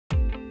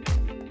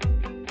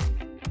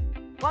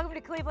Welcome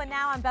to Cleveland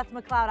Now. I'm Beth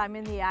McLeod. I'm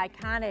in the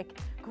iconic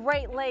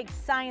Great Lakes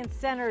Science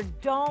Center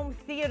Dome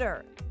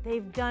Theater.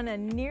 They've done a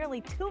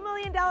nearly $2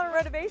 million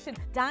renovation.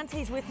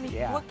 Dante's with me.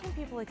 Yeah. What can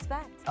people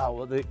expect? Oh,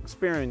 well, the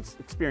experience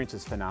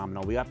is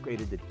phenomenal. We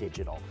upgraded to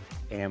digital,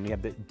 and we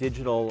have the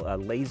digital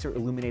laser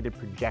illuminated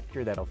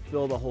projector that'll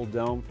fill the whole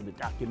dome for the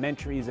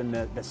documentaries, and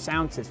the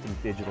sound system's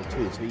digital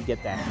too, so you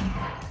get that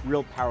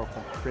real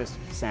powerful, crisp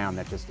sound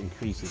that just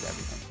increases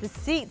everything. The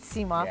seats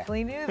seem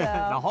awfully new, though.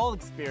 The whole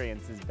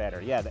experience is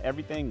better. Yeah,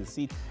 everything, the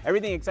seat,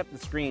 everything except the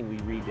screen we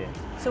redid.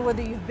 So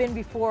whether you've been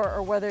before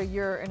or whether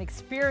you're an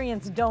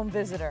experienced dome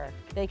visitor,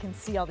 they can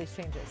see all these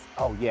changes.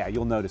 Oh yeah,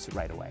 you'll notice it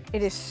right away.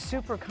 It is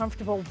super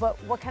comfortable,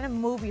 but what kind of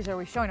movies are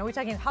we showing? Are we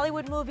talking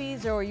Hollywood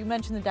movies, or you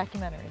mentioned the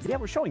documentaries? Yeah,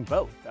 we're showing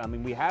both. I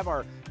mean, we have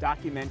our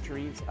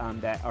documentaries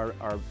that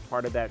are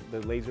part of the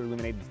laser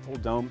illuminated full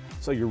dome,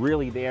 so you're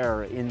really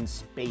there in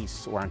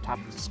space or on top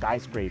of a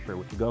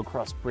skyscraper to go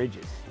across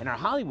bridges. And our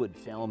Hollywood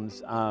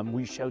films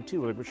we show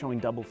too. We're showing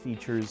double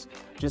features.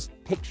 Just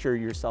picture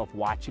yourself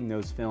watching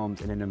those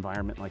films in an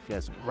environment like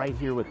this, right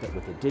here with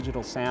the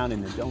digital sound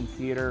in the Dome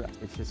Theater.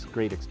 It's just a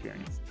great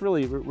experience. It's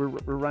really, we're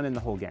running the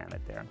whole gamut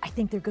there. I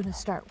think they're going to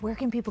start. Where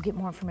can people get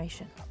more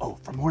information? Oh,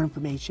 for more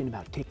information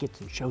about tickets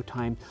and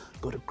showtime,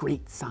 go to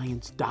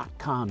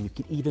greatscience.com. You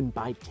can even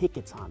buy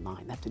tickets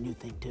online. That's a new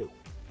thing too.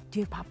 Do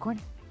you have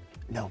popcorn?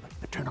 No,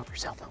 but turn off your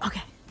cell phone.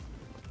 Okay.